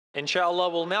Inshallah,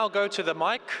 we'll now go to the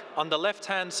mic on the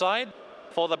left-hand side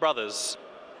for the brothers.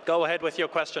 Go ahead with your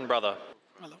question, brother.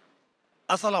 Hello.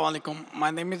 Assalamu alaikum.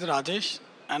 My name is Rajesh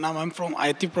and I'm from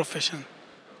IT profession.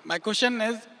 My question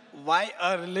is, why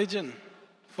a religion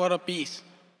for a peace?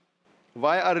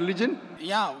 Why a religion?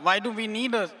 Yeah, why do we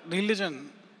need a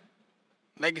religion?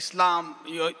 Like Islam,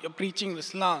 you're preaching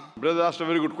Islam. Brother asked a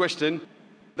very good question.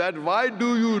 That why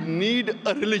do you need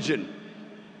a religion?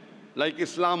 Like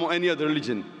Islam or any other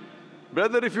religion?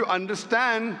 Brother, if you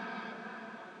understand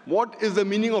what is the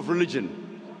meaning of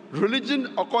religion.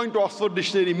 Religion, according to Oxford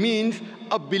Dictionary, means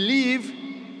a belief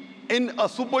in a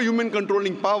superhuman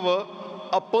controlling power,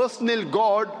 a personal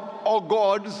God or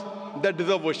gods that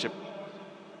deserve worship.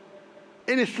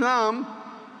 In Islam,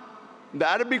 the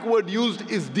Arabic word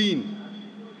used is deen.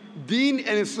 Deen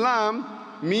in Islam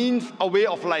means a way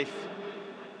of life.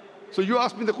 So you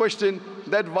asked me the question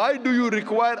that why do you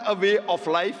require a way of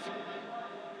life?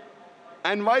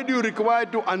 And why do you require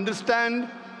to understand,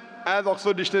 as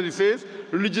Oxford Dictionary says,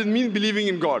 religion means believing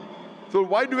in God. So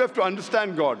why do we have to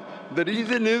understand God? The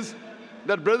reason is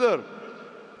that, brother,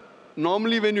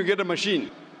 normally when you get a machine,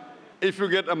 if you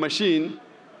get a machine,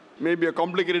 maybe a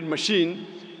complicated machine,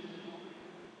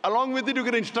 along with it you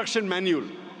get an instruction manual.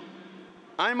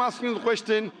 I'm asking the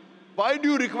question, why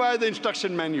do you require the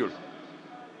instruction manual?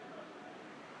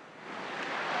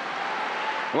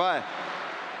 Why?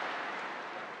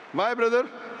 Why, brother?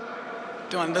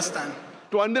 To understand.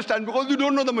 To understand, because you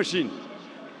don't know the machine.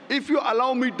 If you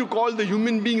allow me to call the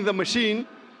human being the machine,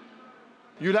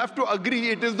 you'll have to agree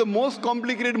it is the most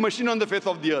complicated machine on the face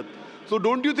of the earth. So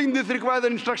don't you think this requires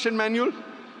an instruction manual?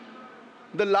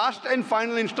 The last and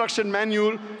final instruction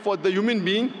manual for the human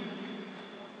being,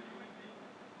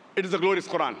 it is the glorious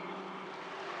Quran.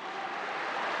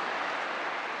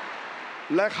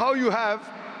 Like how you have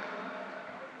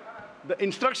the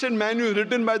instruction manual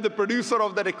written by the producer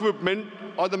of that equipment,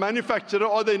 or the manufacturer,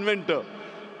 or the inventor.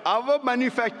 Our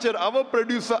manufacturer, our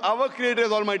producer, our creator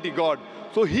is Almighty God.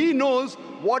 So He knows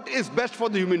what is best for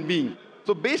the human being.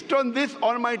 So based on this,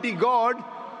 Almighty God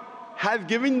has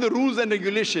given the rules and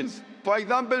regulations. For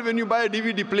example, when you buy a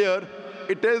DVD player,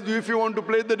 it tells you if you want to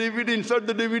play the DVD, insert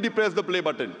the DVD, press the play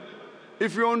button.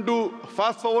 If you want to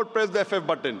fast forward, press the FF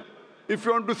button. If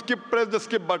you want to skip, press the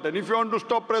skip button. If you want to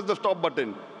stop, press the stop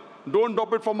button. Don't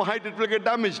drop it from a height, it will get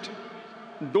damaged.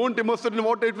 Don't immerse it in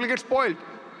water, it will get spoiled.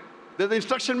 There's the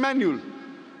instruction manual.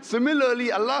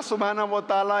 Similarly, Allah subhanahu wa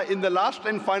ta'ala, in the last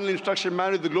and final instruction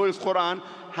manual, the glorious Quran,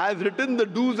 has written the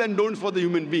do's and don'ts for the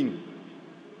human being.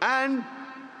 And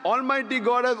Almighty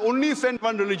God has only sent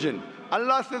one religion.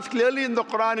 Allah says clearly in the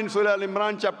Quran in Surah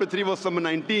Al-Imran chapter 3 verse number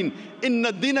 19,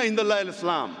 Inna dina indallahi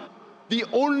al-Islam. The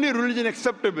only religion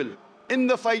acceptable in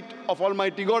the sight of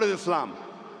Almighty God is Islam.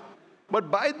 But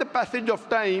by the passage of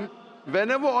time,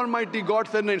 whenever Almighty God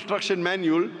sent an instruction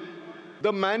manual,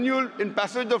 the manual in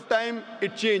passage of time,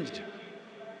 it changed.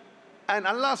 And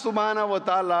Allah subhanahu wa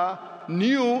ta'ala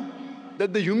knew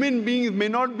that the human beings may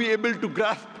not be able to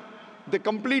grasp the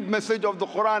complete message of the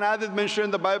Quran as is mentioned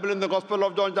in the Bible in the Gospel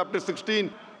of John chapter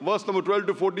 16, verse number 12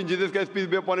 to 14. Jesus Christ, peace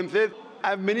be upon him, says,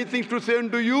 I have many things to say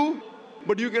unto you,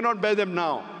 but you cannot bear them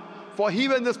now. For he,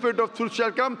 when the Spirit of truth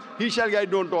shall come, he shall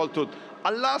guide you unto all truth.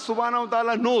 Allah subhanahu wa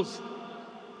ta'ala knows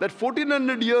that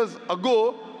 1400 years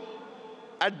ago,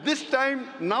 at this time,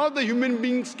 now the human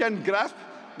beings can grasp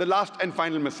the last and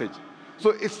final message.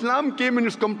 So Islam came in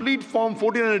its complete form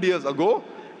 1400 years ago,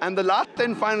 and the last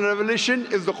and final revelation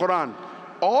is the Quran.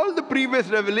 All the previous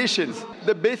revelations,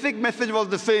 the basic message was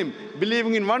the same.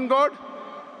 Believing in one God,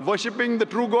 worshipping the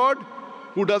true God,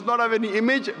 who does not have any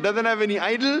image, doesn't have any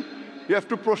idol. You have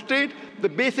to prostrate. The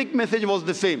basic message was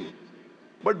the same.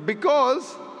 But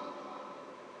because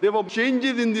there were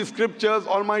changes in the scriptures,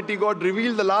 Almighty God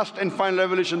revealed the last and final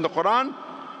revelation, the Quran.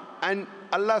 And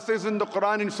Allah says in the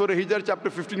Quran in Surah Hijr chapter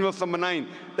 15 verse number 9,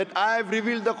 that I have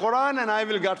revealed the Quran and I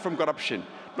will guard from corruption.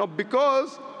 Now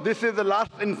because this is the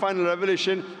last and final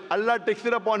revelation, Allah takes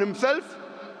it upon himself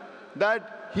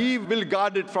that he will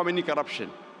guard it from any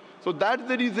corruption. So that's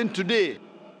the reason today,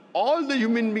 all the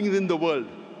human beings in the world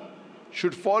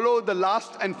should follow the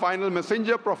last and final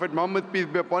messenger, Prophet Muhammad, peace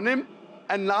be upon him,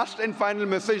 and last and final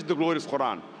message, the glorious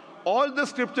Quran. All the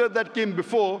scriptures that came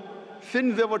before,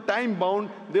 since they were time-bound,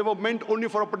 they were meant only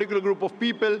for a particular group of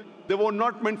people. They were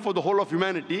not meant for the whole of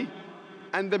humanity.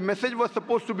 And the message was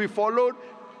supposed to be followed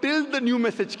till the new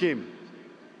message came.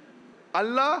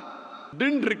 Allah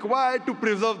didn't require to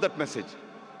preserve that message.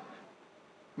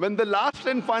 When the last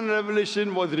and final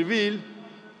revelation was revealed,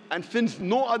 and since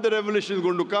no other revelation is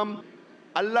going to come,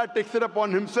 Allah takes it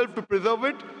upon himself to preserve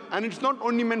it, and it's not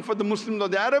only meant for the Muslims or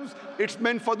the Arabs, it's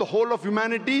meant for the whole of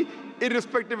humanity,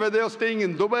 irrespective whether you're staying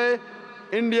in Dubai,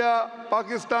 India,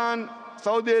 Pakistan,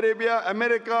 Saudi Arabia,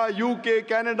 America, UK,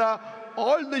 Canada.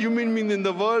 All the human beings in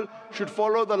the world should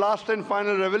follow the last and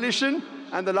final revelation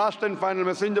and the last and final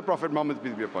messenger, Prophet Muhammad,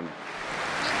 peace be upon him.